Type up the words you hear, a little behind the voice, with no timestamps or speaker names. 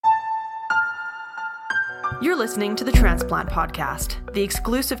You're listening to the Transplant Podcast, the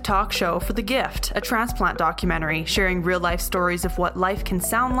exclusive talk show for The Gift, a transplant documentary sharing real-life stories of what life can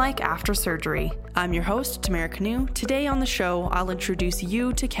sound like after surgery. I'm your host, Tamara Canoe. Today on the show, I'll introduce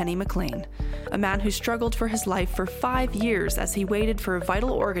you to Kenny McLean, a man who struggled for his life for 5 years as he waited for a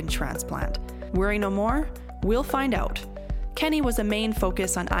vital organ transplant. Worry no more? We'll find out. Kenny was a main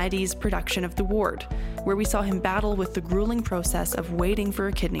focus on ID's production of The Ward, where we saw him battle with the grueling process of waiting for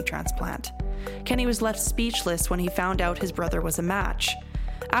a kidney transplant. Kenny was left speechless when he found out his brother was a match.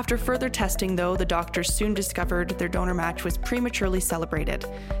 After further testing, though, the doctors soon discovered their donor match was prematurely celebrated,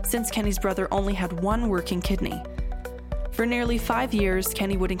 since Kenny's brother only had one working kidney. For nearly 5 years,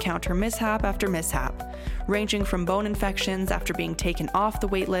 Kenny would encounter mishap after mishap, ranging from bone infections after being taken off the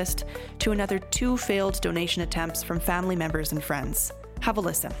wait list to another 2 failed donation attempts from family members and friends. Have a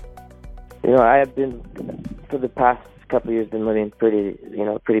listen. I have been, for the past couple of years, been living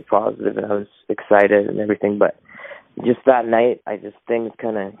pretty positive, and I was excited and everything, but just that night, things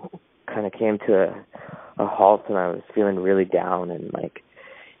kind of came to a halt, and I was feeling really down, and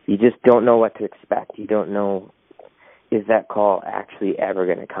you just don't know what to expect. You don't know, is that call actually ever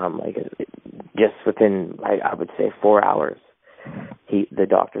going to come? Just within, I would say 4 hours, the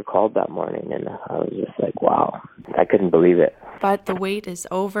doctor called that morning, and I was just like, wow, I couldn't believe it. But the wait is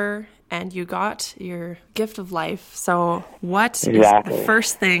over, and you got your gift of life. So what is the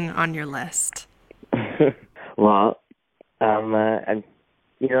first thing on your list? Well, I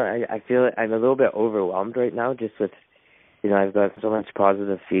feel I'm a little bit overwhelmed right now, just with, I've got so much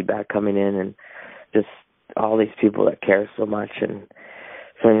positive feedback coming in, and just all these people that care so much, and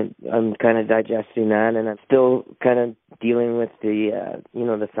so I'm kind of digesting that, and I'm still kind of dealing with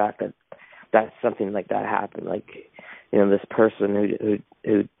the fact that something like that happened. This person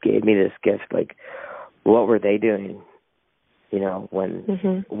who gave me this gift, what were they doing?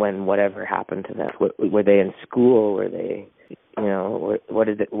 When whatever happened to them, were they in school? Were they, what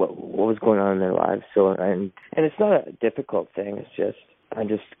was going on in their lives? So, and it's not a difficult thing. It's just, I'm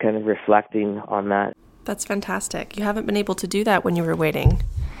just kind of reflecting on that. That's fantastic. You haven't been able to do that when you were waiting.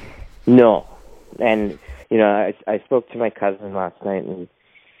 No. And, I spoke to my cousin last night, and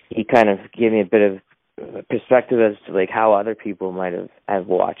he kind of gave me a bit of perspective as to how other people might have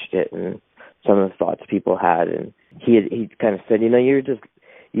watched it, and some of the thoughts people had. And he kind of said, you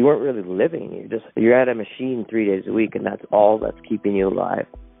weren't really living. You're at a machine 3 days a week, and that's all that's keeping you alive.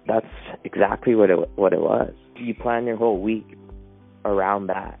 That's exactly what it was. You plan your whole week around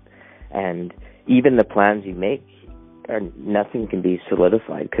that, and even the plans you make, nothing can be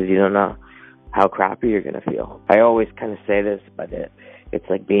solidified because you don't know how crappy you're going to feel. I always kind of say this, but it's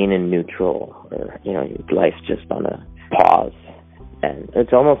like being in neutral, or, life's just on a pause. And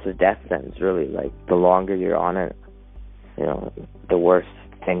it's almost a death sentence, really. The longer you're on it, the worse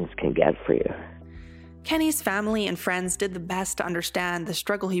things can get for you. Kenny's family and friends did the best to understand the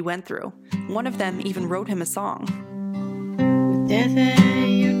struggle he went through. One of them even wrote him a song. With death at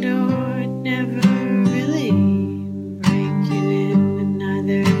your door, it never really break you in, and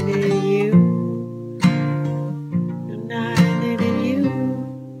neither did you. No, neither did you.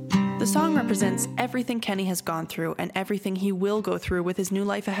 The song represents everything Kenny has gone through and everything he will go through with his new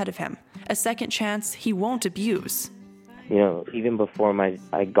life ahead of him. A second chance he won't abuse. Even before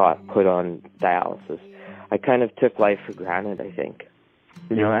I got put on dialysis, I kind of took life for granted, I think.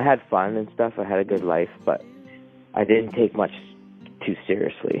 I had fun and stuff. I had a good life, but I didn't take much too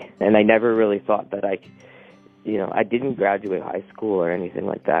seriously. And I never really thought that I didn't graduate high school or anything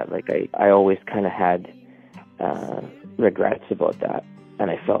like that. I always kind of had regrets about that. And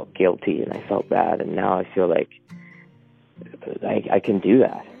I felt guilty, and I felt bad. And now I feel like I can do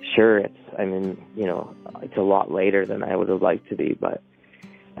that. Sure, it's a lot later than I would have liked to be, but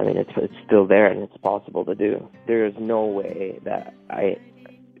it's still there, and it's possible to do. There is no way that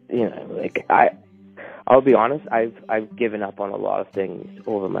I'll be honest, I've given up on a lot of things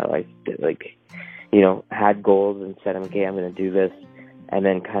over my life. Had goals and said, okay, I'm going to do this, and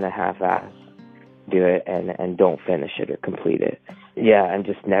then kind of half-ass do it and don't finish it or complete it. Yeah, I'm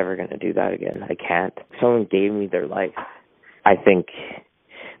just never going to do that again. I can't. Someone gave me their life. I think,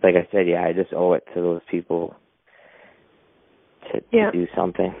 like I said, I just owe it to those people to do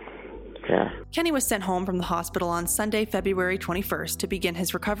something. Yeah. Kenny was sent home from the hospital on Sunday, February 21st to begin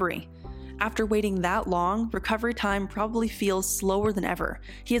his recovery. After waiting that long, recovery time probably feels slower than ever.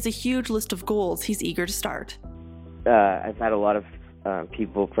 He has a huge list of goals he's eager to start. I've had a lot of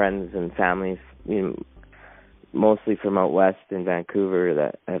people, friends and families, mostly from out west in Vancouver,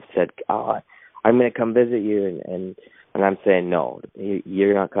 that have said, I'm going to come visit you, and I'm saying, no,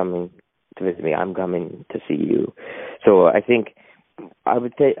 you're not coming to visit me. I'm coming to see you. So I think I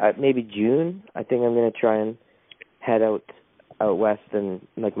would say maybe June. I think I'm going to try and head out west, and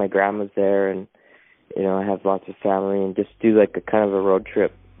like my grandma's there, and I have lots of family, and just do like a kind of a road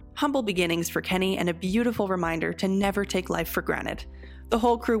trip. Humble beginnings for Kenny, and a beautiful reminder to never take life for granted. The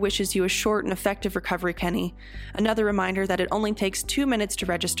whole crew wishes you a short and effective recovery, Kenny. Another reminder that it only takes 2 minutes to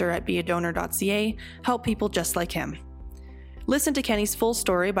register at beadonor.ca. Help people just like him. Listen to Kenny's full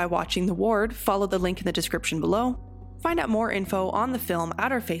story by watching The Ward. Follow the link in the description below. Find out more info on the film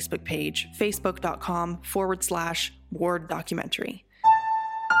at our Facebook page, facebook.com/Ward documentary.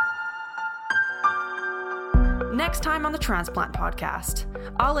 Next time on the Transplant podcast,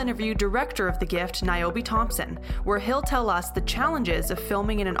 I'll interview director of The Gift, Niobe Thompson, where he'll tell us the challenges of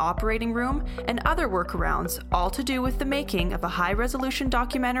filming in an operating room and other workarounds, all to do with the making of a high-resolution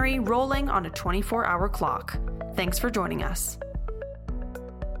documentary rolling on a 24-hour clock. Thanks for joining us.